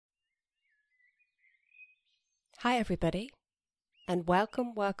Hi everybody, and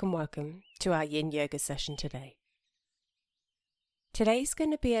welcome to our Yin Yoga session today. Today's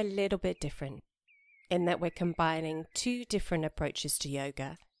going to be a little bit different in that we're combining two different approaches to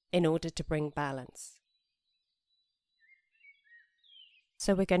yoga in order to bring balance.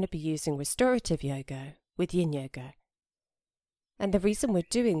 So we're going to be using restorative yoga with Yin Yoga. And the reason we're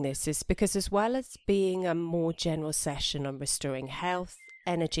doing this is because as well as being a more general session on restoring health,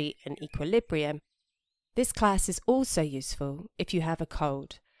 energy and equilibrium, this class is also useful if you have a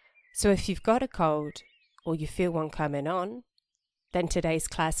cold. So if you've got a cold or you feel one coming on, then today's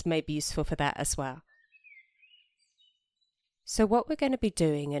class may be useful for that as well. So what we're going to be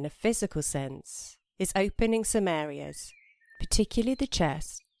doing in a physical sense is opening some areas, particularly the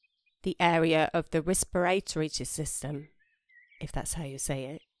chest, the area of the respiratory system, if that's how you say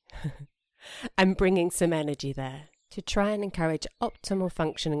it, and bringing some energy there to try and encourage optimal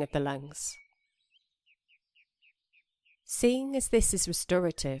functioning of the lungs. Seeing as this is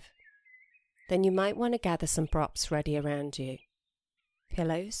restorative, then you might want to gather some props ready around you.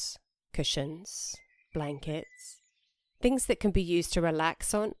 Pillows, cushions, blankets, things that can be used to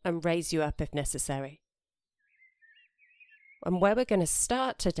relax on and raise you up if necessary. And where we're going to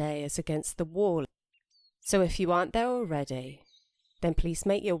start today is against the wall. So if you aren't there already, then please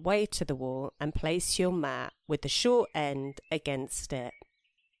make your way to the wall and place your mat with the short end against it.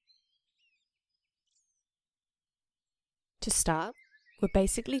 To start, we're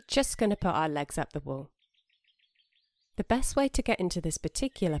basically just going to put our legs up the wall. The best way to get into this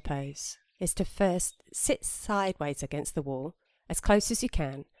particular pose is to first sit sideways against the wall, as close as you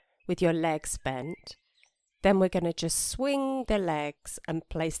can, with your legs bent. Then we're going to just swing the legs and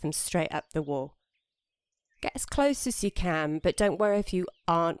place them straight up the wall. Get as close as you can, but don't worry if you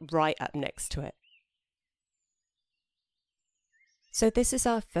aren't right up next to it. So this is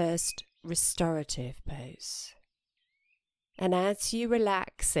our first restorative pose. And as you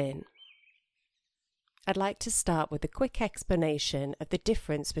relax in, I'd like to start with a quick explanation of the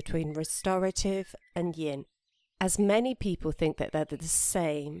difference between restorative and yin, as many people think that they're the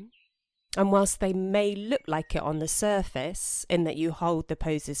same, and whilst they may look like it on the surface, in that you hold the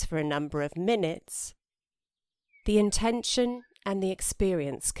poses for a number of minutes, the intention and the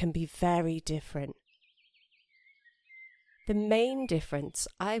experience can be very different. The main difference,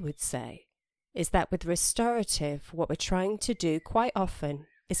 I would say, is that with restorative, what we're trying to do quite often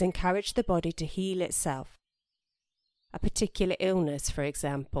is encourage the body to heal itself. A particular illness, for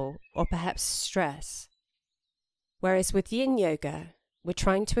example, or perhaps stress. Whereas with Yin Yoga, we're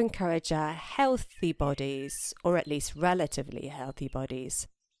trying to encourage our healthy bodies, or at least relatively healthy bodies,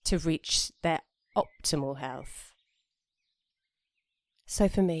 to reach their optimal health. So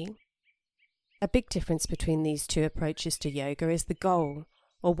for me, a big difference between these two approaches to yoga is the goal,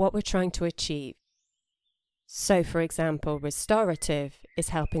 or what we're trying to achieve. So, for example, restorative is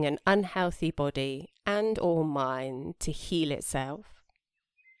helping an unhealthy body and or mind to heal itself.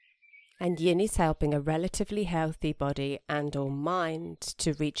 And yin is helping a relatively healthy body and or mind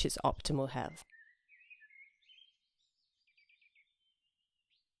to reach its optimal health.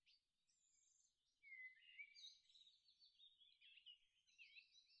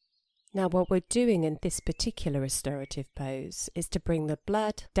 Now what we're doing in this particular restorative pose is to bring the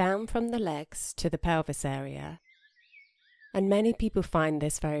blood down from the legs to the pelvis area. And many people find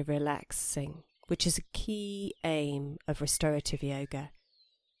this very relaxing, which is a key aim of restorative yoga.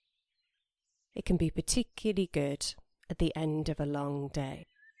 It can be particularly good at the end of a long day.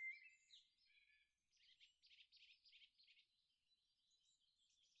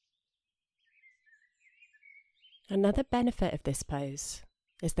 Another benefit of this pose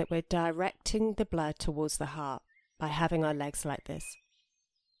is that we're directing the blood towards the heart by having our legs like this.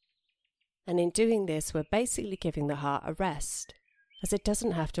 And in doing this, we're basically giving the heart a rest, as it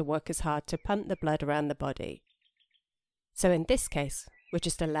doesn't have to work as hard to pump the blood around the body. So in this case, we're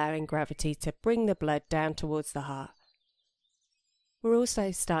just allowing gravity to bring the blood down towards the heart. We're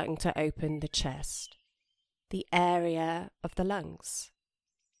also starting to open the chest, the area of the lungs.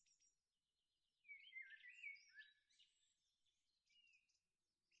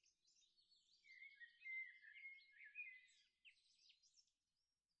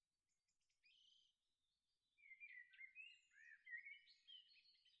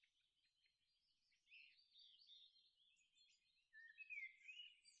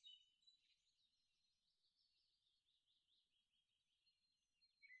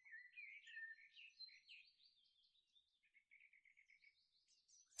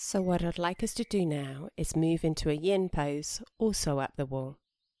 So what I'd like us to do now is move into a yin pose, also up the wall.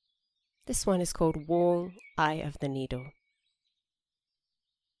 This one is called Wall, Eye of the Needle.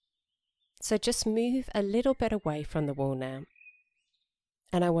 So just move a little bit away from the wall now.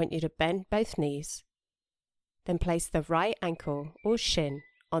 And I want you to bend both knees. Then place the right ankle or shin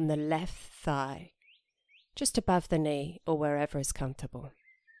on the left thigh, just above the knee or wherever is comfortable.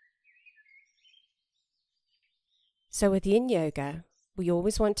 So with Yin Yoga, we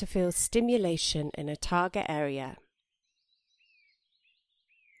always want to feel stimulation in a target area.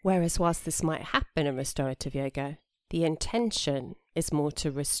 Whereas whilst this might happen in Restorative Yoga, the intention is more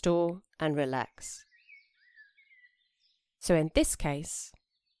to restore and relax. So in this case,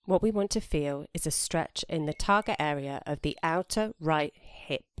 what we want to feel is a stretch in the target area of the outer right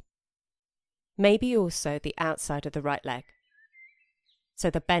hip. Maybe also the outside of the right leg. So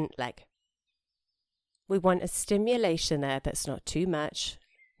the bent leg. We want a stimulation there that's not too much,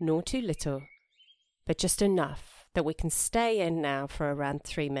 nor too little, but just enough that we can stay in now for around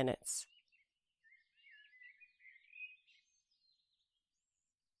 3 minutes.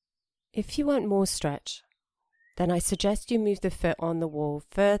 If you want more stretch, then I suggest you move the foot on the wall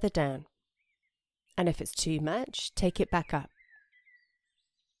further down. And if it's too much, take it back up.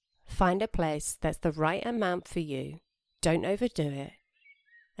 Find a place that's the right amount for you. Don't overdo it.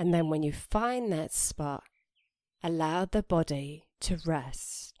 And then when you find that spot, allow the body to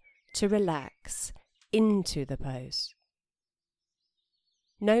rest, to relax into the pose.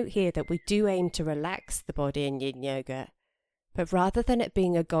 Note here that we do aim to relax the body in Yin Yoga, but rather than it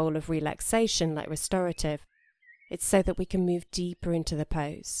being a goal of relaxation like restorative, it's so that we can move deeper into the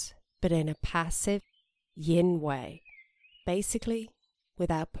pose, but in a passive Yin way, basically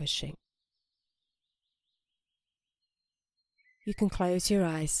without pushing. You can close your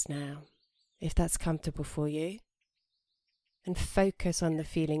eyes now, if that's comfortable for you, and focus on the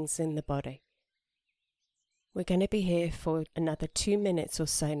feelings in the body. We're going to be here for another 2 minutes or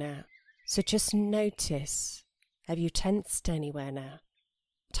so now, so just notice, have you tensed anywhere now?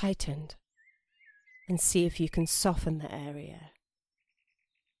 Tightened? And see if you can soften the area.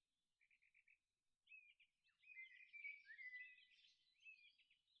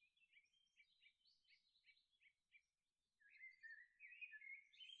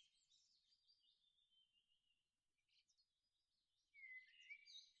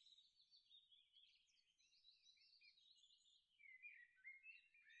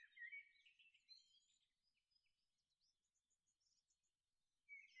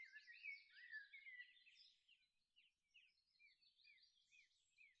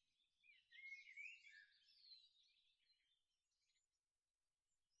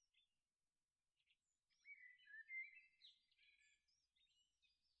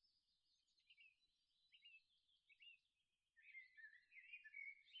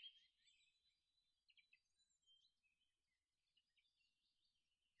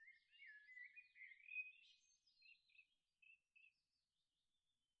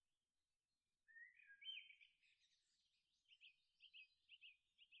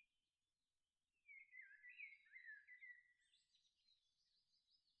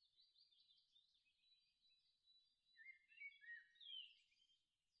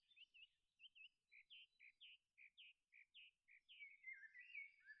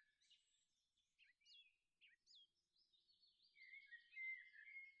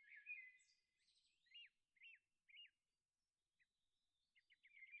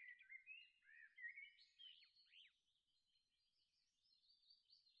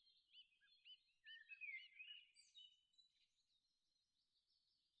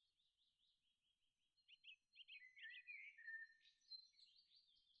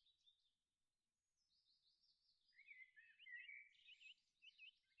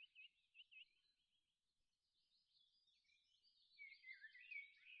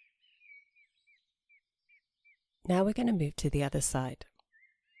 Now we're going to move to the other side.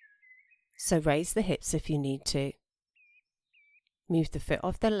 So raise the hips if you need to. Move the foot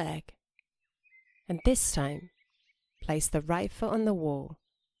off the leg. And this time, place the right foot on the wall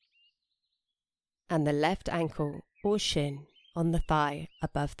and the left ankle or shin on the thigh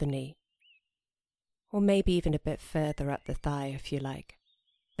above the knee. Or maybe even a bit further up the thigh if you like.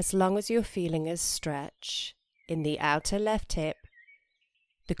 As long as you're feeling a stretch in the outer left hip,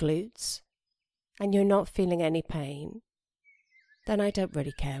 the glutes, and you're not feeling any pain, then I don't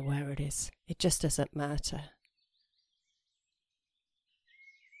really care where it is. It just doesn't matter.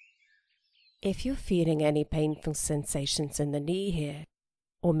 If you're feeling any painful sensations in the knee here,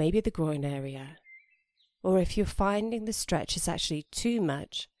 or maybe the groin area, or if you're finding the stretch is actually too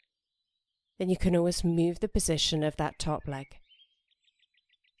much, then you can always move the position of that top leg.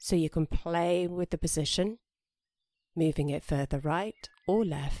 So you can play with the position, moving it further right or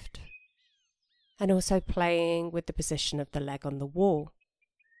left, and also playing with the position of the leg on the wall.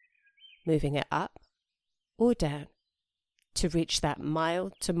 moving it up or down to reach that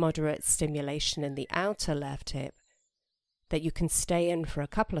mild to moderate stimulation in the outer left hip that you can stay in for a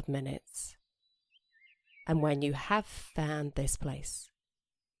couple of minutes. And when you have found this place,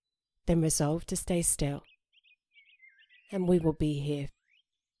 then resolve to stay still. And we will be here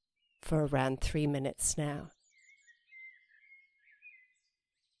for around 3 minutes now.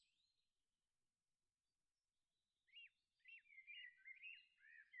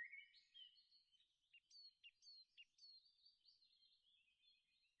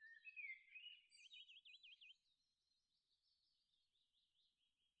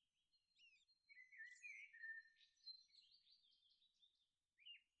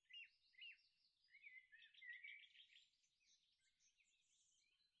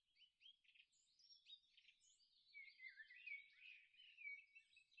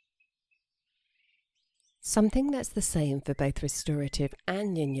 Something that's the same for both restorative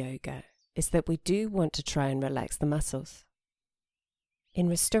and Yin Yoga is that we do want to try and relax the muscles. In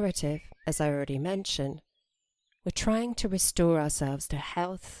restorative, as I already mentioned, we're trying to restore ourselves to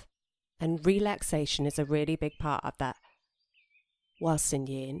health, and relaxation is a really big part of that. Whilst in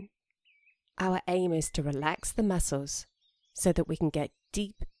Yin, our aim is to relax the muscles so that we can get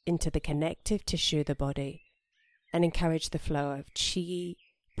deep into the connective tissue of the body and encourage the flow of chi,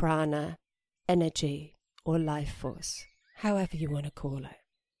 prana, energy, or life force, however you want to call it.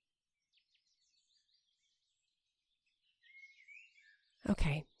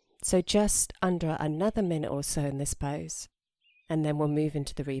 Okay, so just under another minute or so in this pose, and then we'll move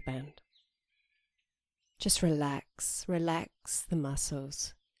into the rebound. Just relax the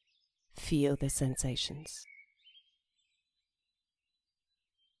muscles, feel the sensations.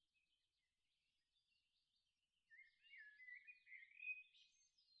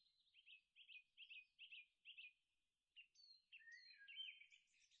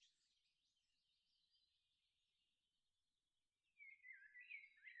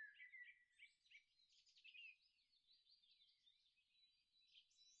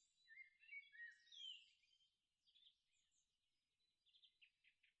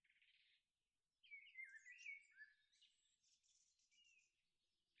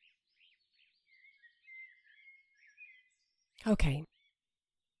 Okay,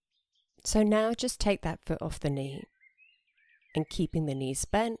 so now just take that foot off the knee and keeping the knees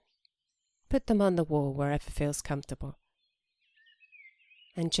bent, put them on the wall wherever feels comfortable.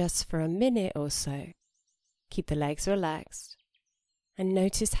 And just for a minute or so, keep the legs relaxed and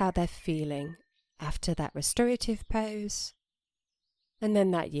notice how they're feeling after that restorative pose and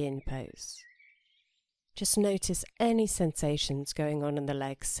then that Yin pose. Just notice any sensations going on in the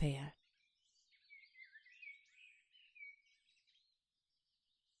legs here.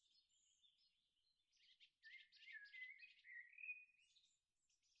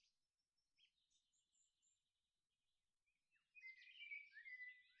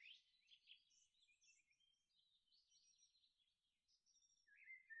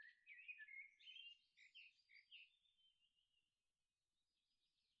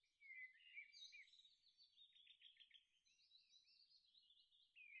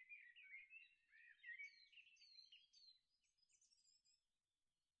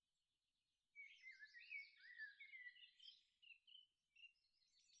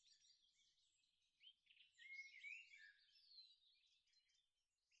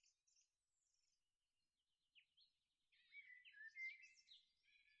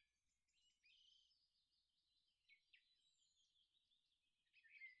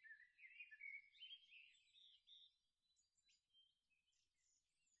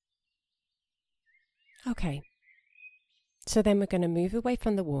 Okay, so then we're going to move away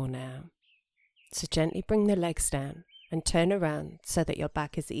from the wall now. So gently bring the legs down and turn around so that your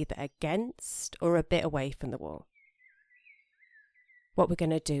back is either against or a bit away from the wall. What we're going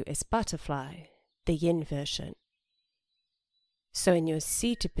to do is butterfly, the Yin version. So in your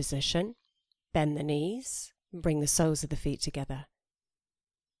seated position, bend the knees and bring the soles of the feet together.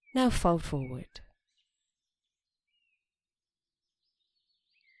 Now fold forward.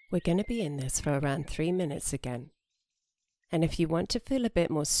 We're going to be in this for around 3 minutes again. And if you want to feel a bit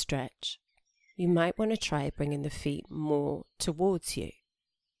more stretch, you might want to try bringing the feet more towards you.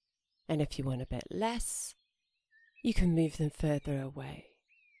 And if you want a bit less, you can move them further away.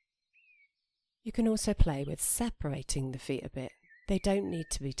 You can also play with separating the feet a bit. They don't need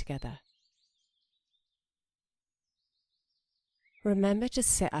to be together. Remember to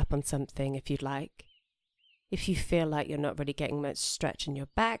sit up on something if you'd like. If you feel like you're not really getting much stretch in your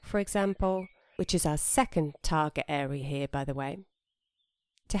back, for example, which is our second target area here, by the way,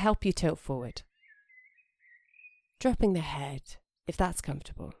 to help you tilt forward. Dropping the head, if that's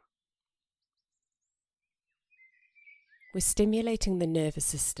comfortable. we're stimulating the nervous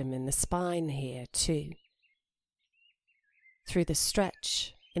system in the spine here too, through the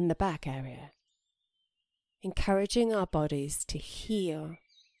stretch in the back area, encouraging our bodies to heal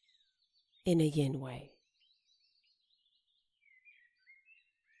in a yin way.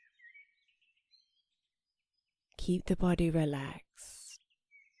 Keep the body relaxed.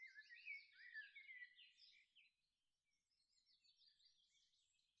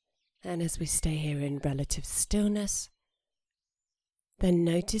 And as we stay here in relative stillness, then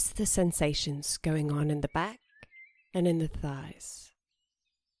notice the sensations going on in the back and in the thighs.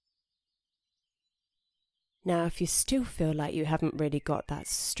 Now, if you still feel like you haven't really got that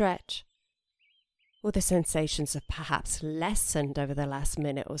stretch, or the sensations have perhaps lessened over the last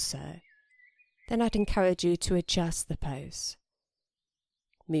minute or so, then I'd encourage you to adjust the pose.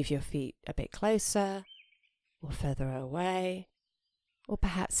 Move your feet a bit closer or further away, or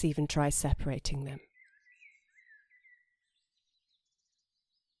perhaps even try separating them.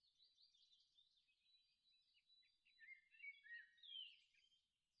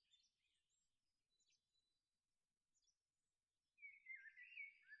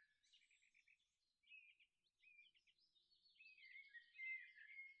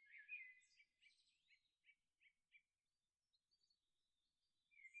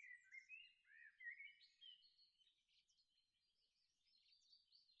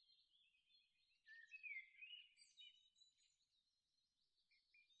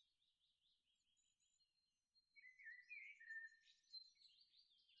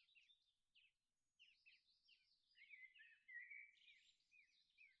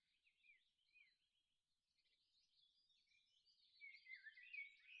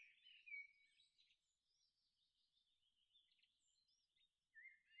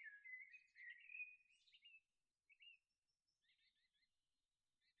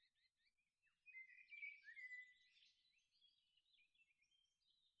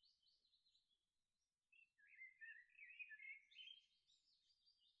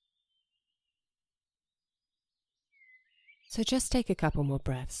 So just take a couple more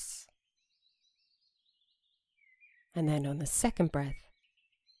breaths. And then on the second breath,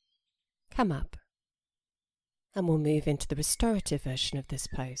 come up. And we'll move into the restorative version of this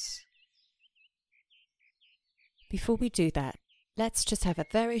pose. Before we do that, let's just have a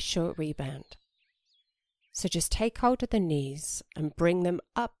very short rebound. So just take hold of the knees and bring them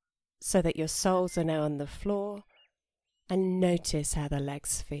up so that your soles are now on the floor, and notice how the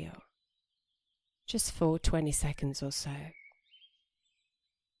legs feel. Just for 20 seconds or so.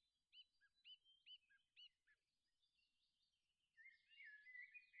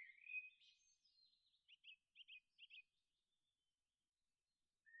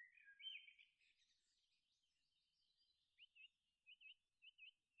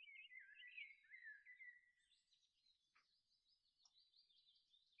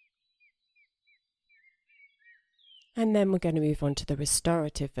 And then we're going to move on to the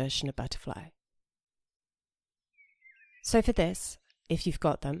restorative version of butterfly. So for this, if you've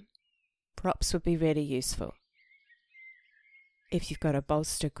got them, props would be really useful. If you've got a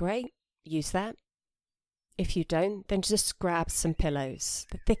bolster, great, use that. If you don't, then just grab some pillows,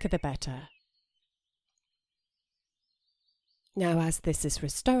 the thicker the better. Now, as this is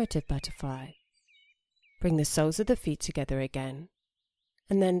restorative butterfly, bring the soles of the feet together again,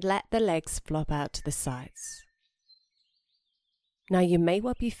 and then let the legs flop out to the sides. Now you may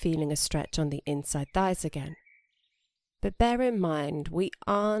well be feeling a stretch on the inside thighs again, but bear in mind we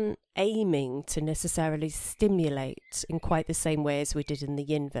aren't aiming to necessarily stimulate in quite the same way as we did in the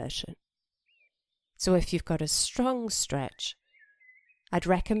Yin version. So if you've got a strong stretch, I'd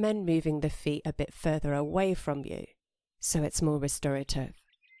recommend moving the feet a bit further away from you so it's more restorative.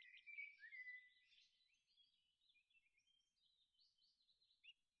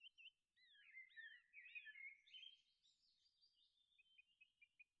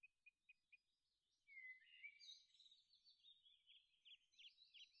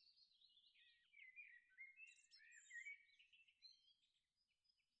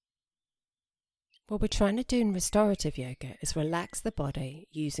 What we're trying to do in restorative yoga is relax the body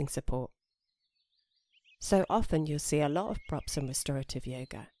using support. So often you'll see a lot of props in restorative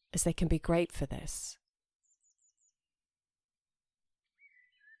yoga, as they can be great for this.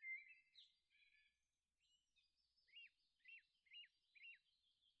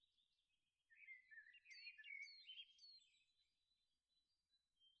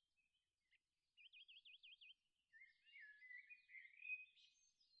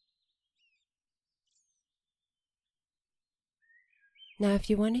 Now,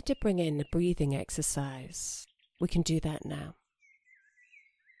 if you wanted to bring in a breathing exercise, we can do that now.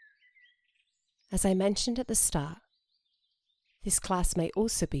 As I mentioned at the start, This class may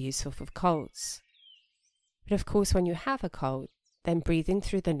also be useful for colds. But of course, when you have a cold, then breathing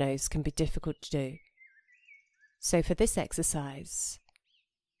through the nose can be difficult to do. So for this exercise,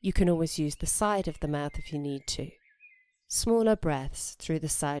 you can always use the side of the mouth if you need to. Smaller breaths through the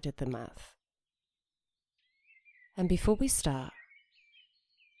side of the mouth. And before we start,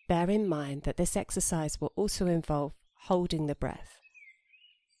 bear in mind that this exercise will also involve holding the breath,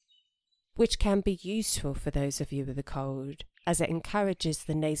 which can be useful for those of you with a cold, as it encourages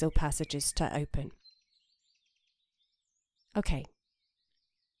the nasal passages to open. Okay,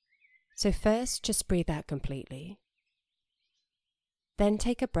 so first just breathe out completely. Then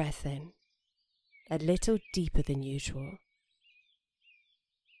take a breath in, a little deeper than usual.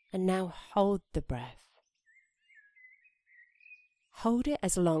 And now hold the breath. Hold it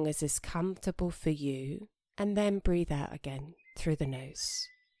as long as is comfortable for you, and then breathe out again through the nose.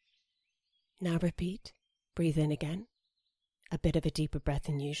 Now repeat, breathe in again, a bit of a deeper breath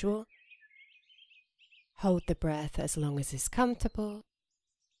than usual. Hold the breath as long as is comfortable,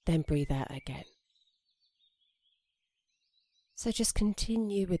 then breathe out again. So just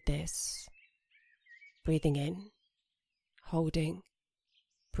continue with this, breathing in, holding,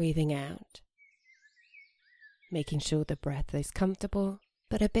 breathing out, making sure the breath is comfortable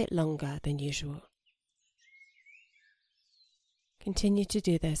but a bit longer than usual. Continue to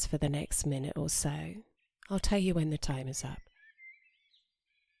do this for the next minute or so. I'll tell you when the time is up.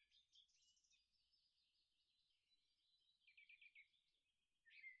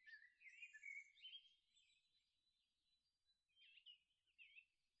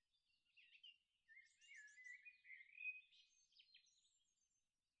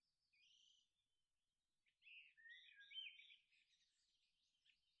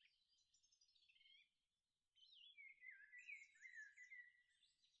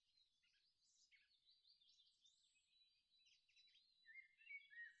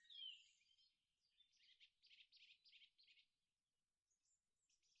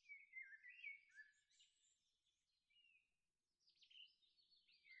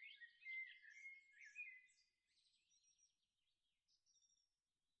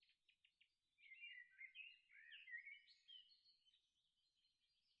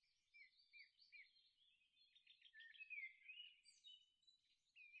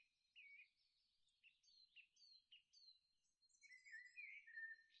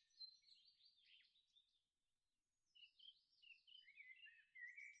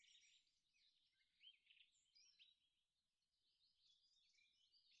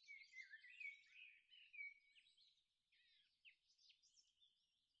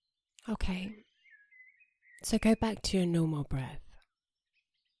 Okay, so go back to your normal breath,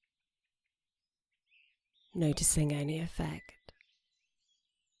 noticing any effect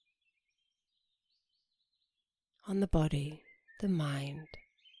on the body, the mind,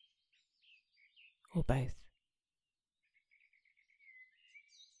 or both.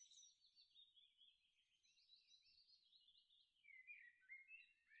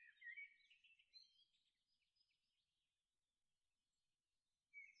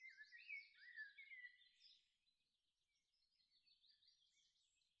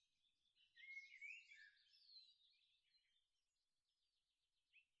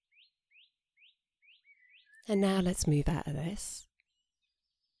 And now let's move out of this.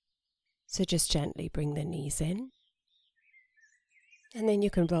 So just gently bring the knees in, and then you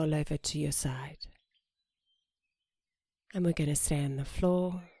can roll over to your side. And we're going to stay on the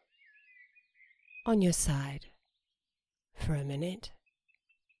floor, on your side, for a minute,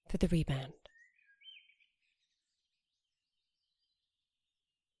 for the rebound.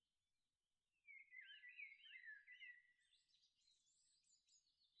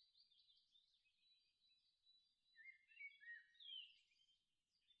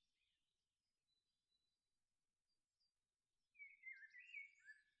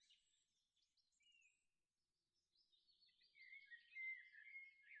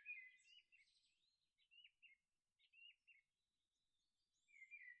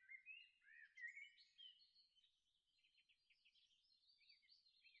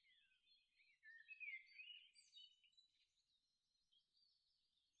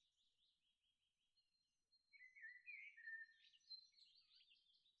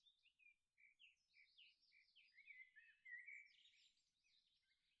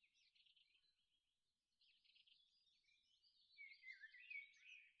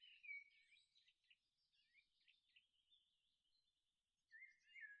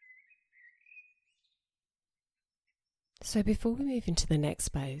 So before we move into the next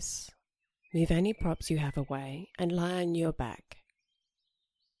pose, move any props you have away and lie on your back.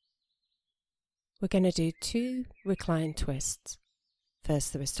 we're going to do 2 recline twists.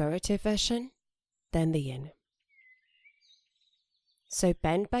 First the restorative version, then the yin. So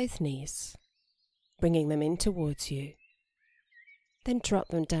bend both knees, bringing them in towards you, then drop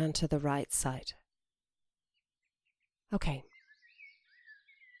them down to the right side. Okay.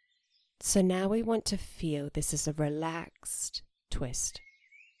 So now we want to feel this is a relaxed twist.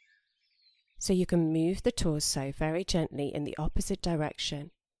 So you can move the torso very gently in the opposite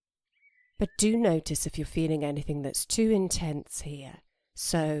direction. But do notice if you're feeling anything that's too intense here.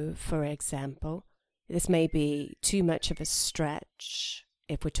 So, for example, this may be too much of a stretch,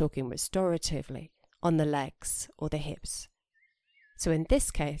 if we're talking restoratively, on the legs or the hips. So in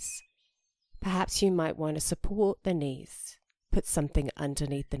this case, perhaps you might want to support the knees, put something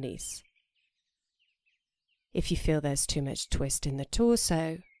underneath the knees. If you feel there's too much twist in the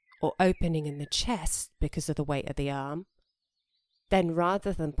torso or opening in the chest because of the weight of the arm, then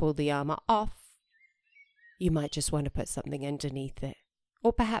rather than pull the armor off, you might just want to put something underneath it,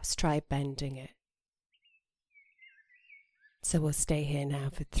 or perhaps try bending it. So we'll stay here now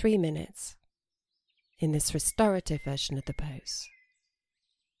for 3 minutes in this restorative version of the pose,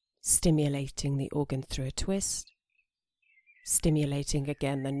 stimulating the organ through a twist, stimulating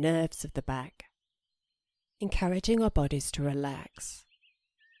again the nerves of the back, encouraging our bodies to relax,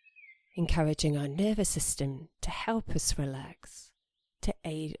 encouraging our nervous system to help us relax, to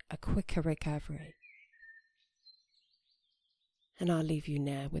aid a quicker recovery. And I'll leave you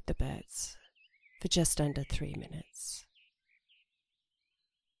now with the birds for just under 3 minutes.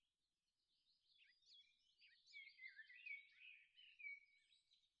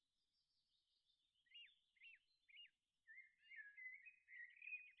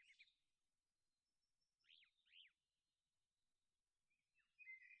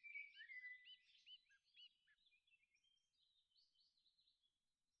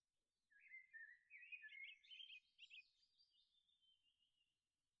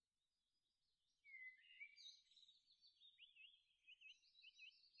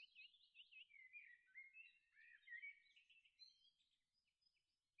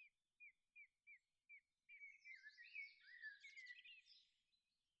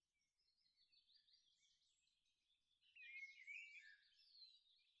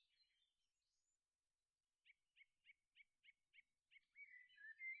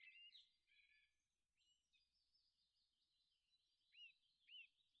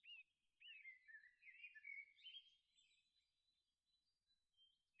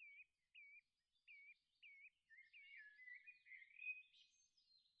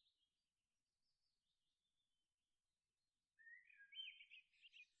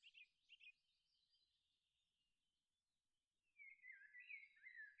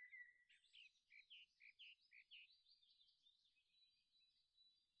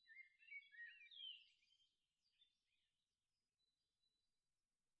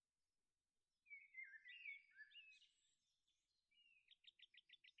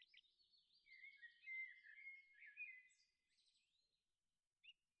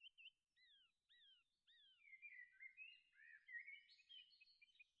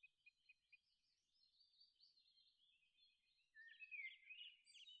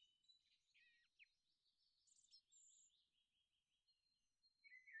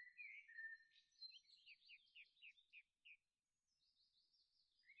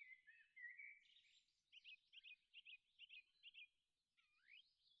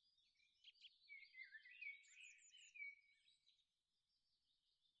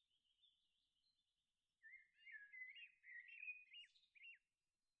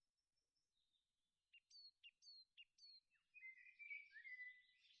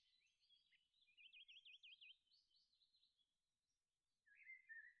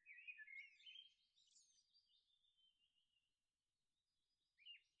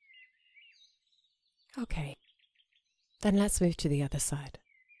 Okay, then let's move to the other side.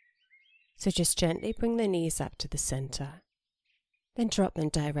 So just gently bring the knees up to the center, then drop them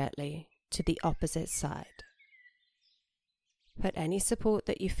directly to the opposite side. Put any support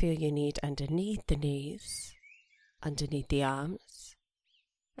that you feel you need underneath the knees, underneath the arms,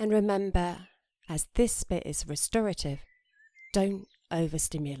 and remember, as this bit is restorative, don't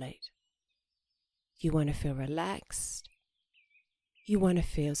overstimulate. You want to feel relaxed, you want to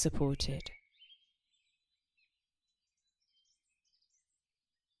feel supported.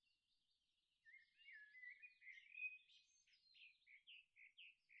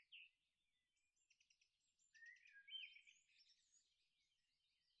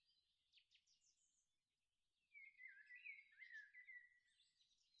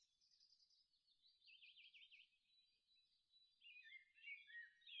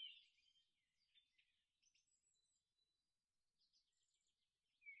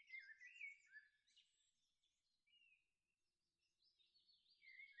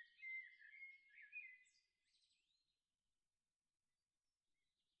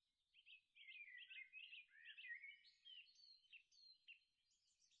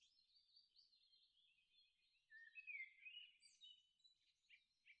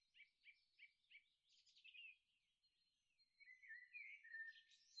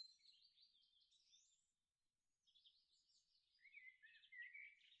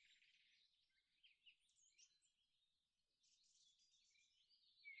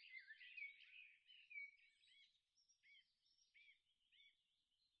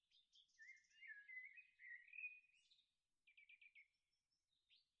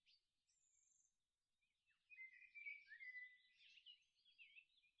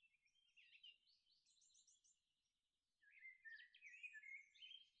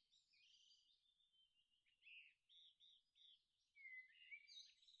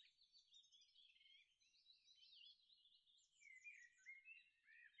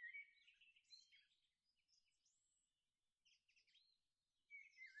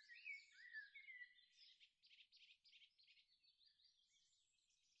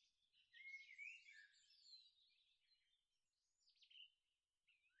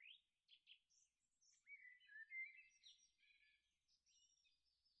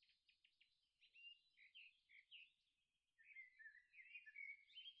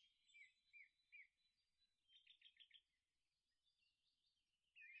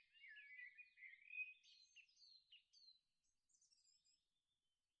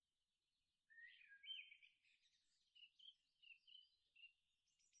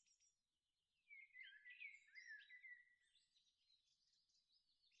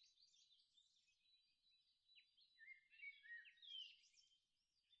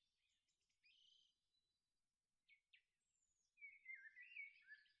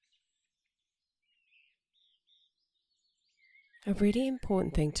 A really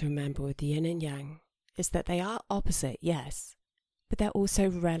important thing to remember with yin and yang is that they are opposite, yes, but they're also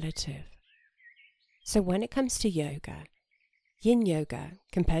relative. So when it comes to yoga, Yin Yoga,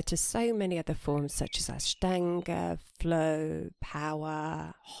 compared to so many other forms such as Ashtanga, flow,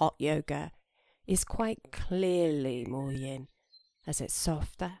 power, hot yoga, is quite clearly more yin, as it's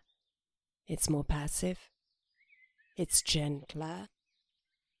softer, it's more passive, it's gentler,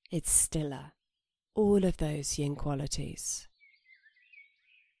 it's stiller, all of those yin qualities.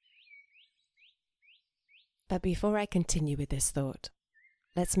 But before I continue with this thought,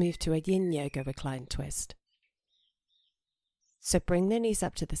 let's move to a Yin Yoga reclined twist. So bring the knees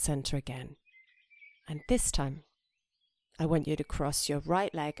up to the center again, and this time I want you to cross your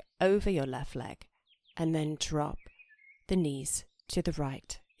right leg over your left leg and then drop the knees to the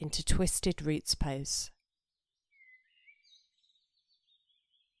right into twisted roots pose.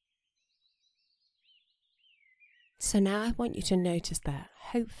 So now I want you to notice that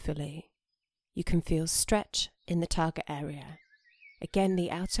hopefully you can feel stretch in the target area. Again,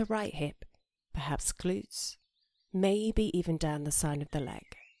 the outer right hip, perhaps glutes, maybe even down the side of the leg.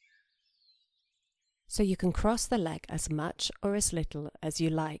 So you can cross the leg as much or as little as you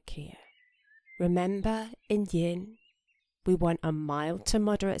like here. Remember, in yin, we want a mild to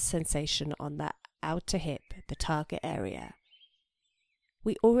moderate sensation on that outer hip, the target area.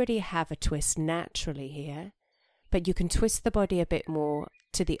 We already have a twist naturally here, but you can twist the body a bit more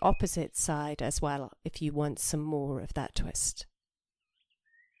to the opposite side as well if you want some more of that twist.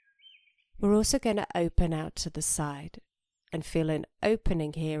 We're also going to open out to the side and feel an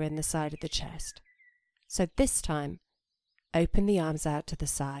opening here in the side of the chest. So this time, open the arms out to the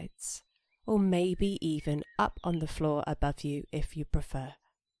sides, or maybe even up on the floor above you if you prefer.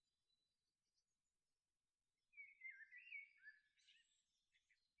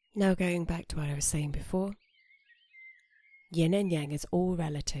 Now going back to what I was saying before, yin and yang is all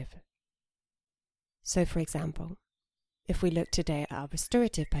relative. So for example, if we look today at our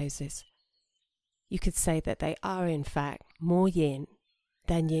restorative poses, you could say that they are in fact more yin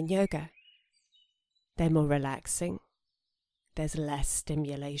than yin yoga. They're more relaxing, there's less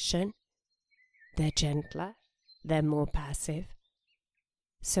stimulation, they're gentler, they're more passive.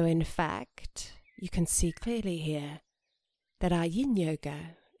 So in fact, you can see clearly here that our yin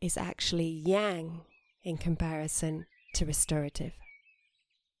yoga is actually yang in comparison to restorative.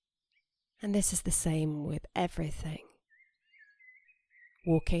 And this is the same with everything.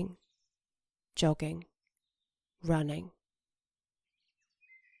 Walking, jogging, running.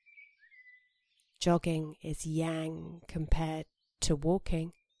 Jogging is yang compared to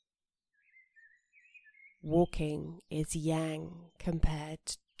walking. Walking is yang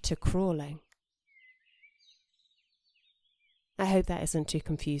compared to crawling. I hope that isn't too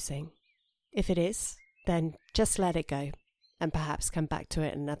confusing. If it is, then just let it go and perhaps come back to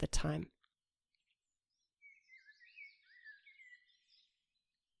it another time.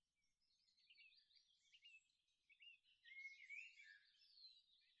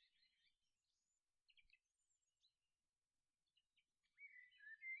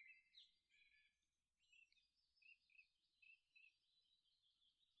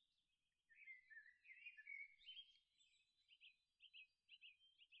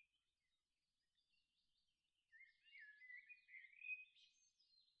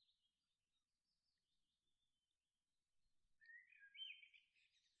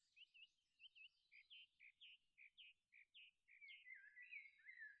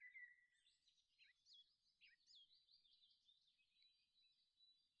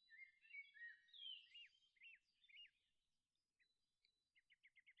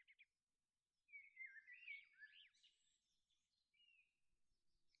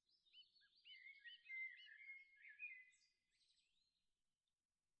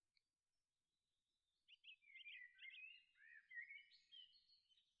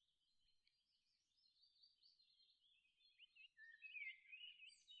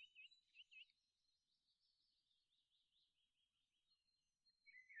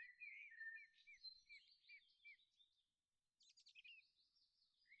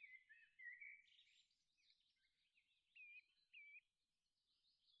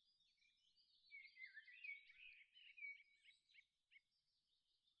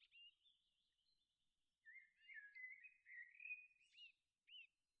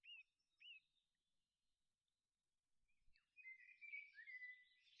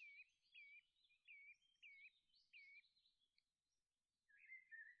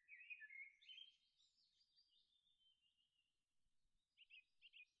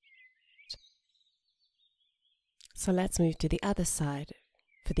 So let's move to the other side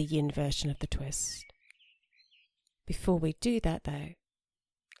for the yin version of the twist. Before we do that though,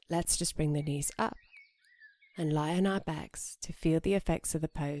 let's just bring the knees up and lie on our backs to feel the effects of the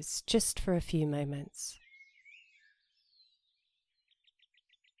pose just for a few moments.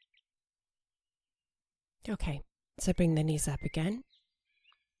 Okay, so bring the knees up again,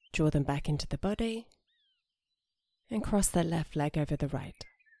 draw them back into the body, and cross the left leg over the right.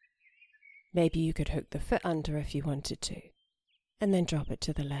 Maybe you could hook the foot under if you wanted to, and then drop it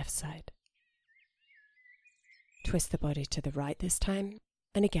to the left side. Twist the body to the right this time,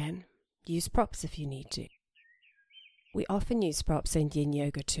 and again, use props if you need to. We often use props in Yin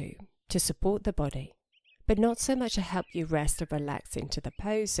Yoga too, to support the body, but not so much to help you rest or relax into the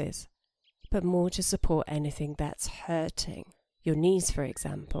poses, but more to support anything that's hurting, your knees for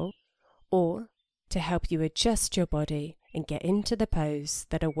example, or to help you adjust your body and get into the pose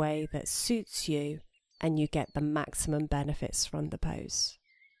that a way that suits you and you get the maximum benefits from the pose.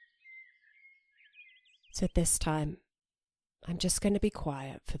 So this time, I'm just going to be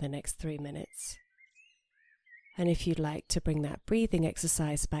quiet for the next 3 minutes. And if you'd like to bring that breathing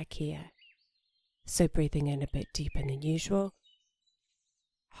exercise back here, so breathing in a bit deeper than usual,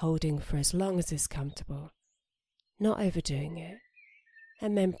 holding for as long as is comfortable, not overdoing it,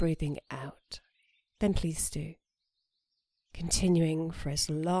 and then breathing out, then please do. Continuing for as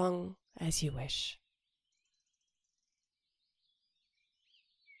long as you wish.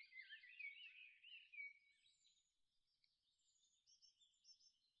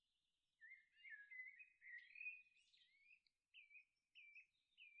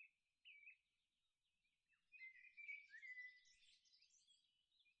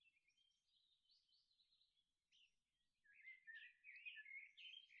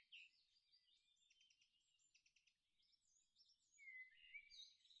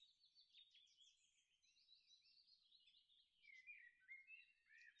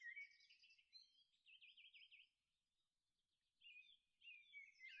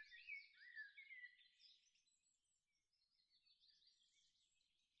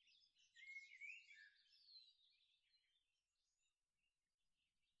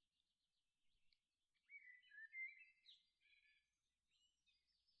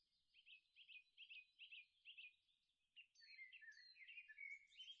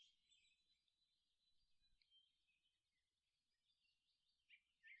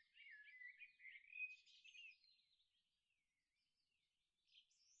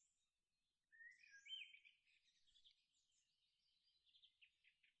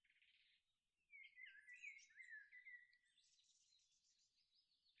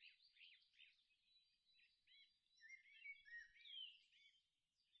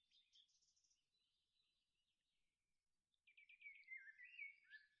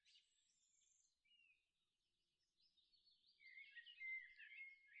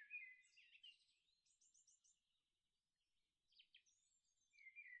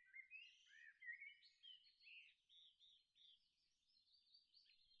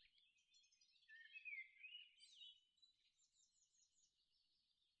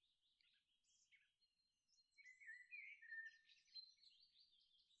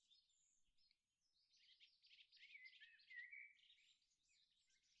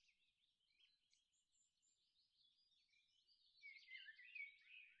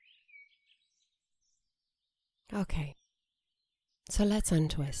 Okay, so let's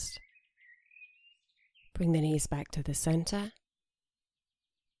untwist. Bring the knees back to the center,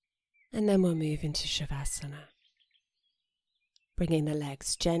 and then we'll move into Shavasana, bringing the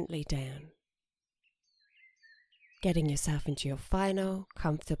legs gently down, getting yourself into your final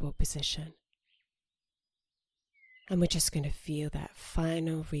comfortable position. And we're just going to feel that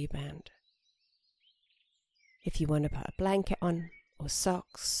final rebound. If you want to put a blanket on, or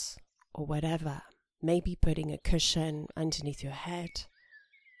socks, or whatever, maybe putting a cushion underneath your head,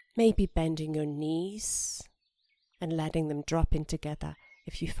 maybe bending your knees and letting them drop in together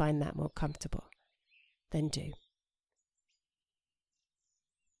if you find that more comfortable, then do.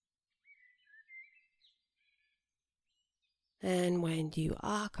 And when you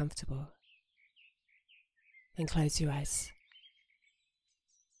are comfortable, then close your eyes.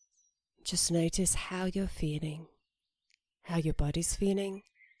 Just notice how you're feeling, how your body's feeling,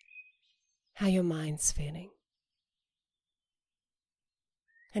 how your mind's feeling.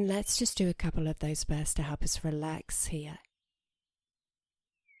 And let's just do a couple of those breaths to help us relax here.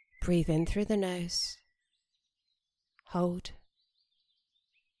 Breathe in through the nose, hold,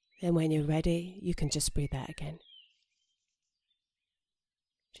 and when you're ready, you can just breathe out again.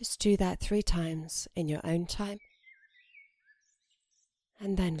 Just do that 3 times in your own time,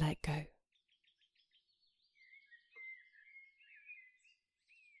 and then let go.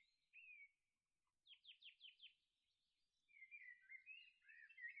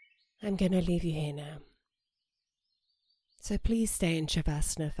 I'm going to leave you here now. So please stay in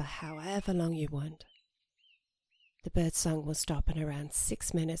Shavasana for however long you want. The bird song will stop in around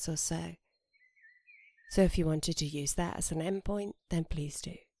 6 minutes or so. So if you wanted to use that as an endpoint, then please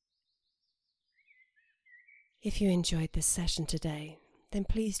do. If you enjoyed this session today, then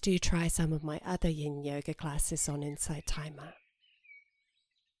please do try some of my other Yin Yoga classes on Insight Timer.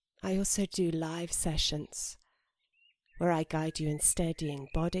 I also do live sessions where I guide you in steadying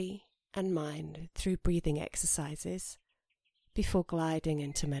body and mind through breathing exercises before gliding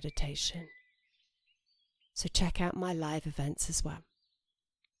into meditation. So check out my live events as well.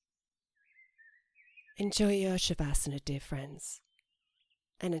 Enjoy your Shavasana, dear friends,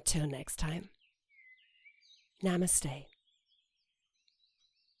 and until next time, Namaste.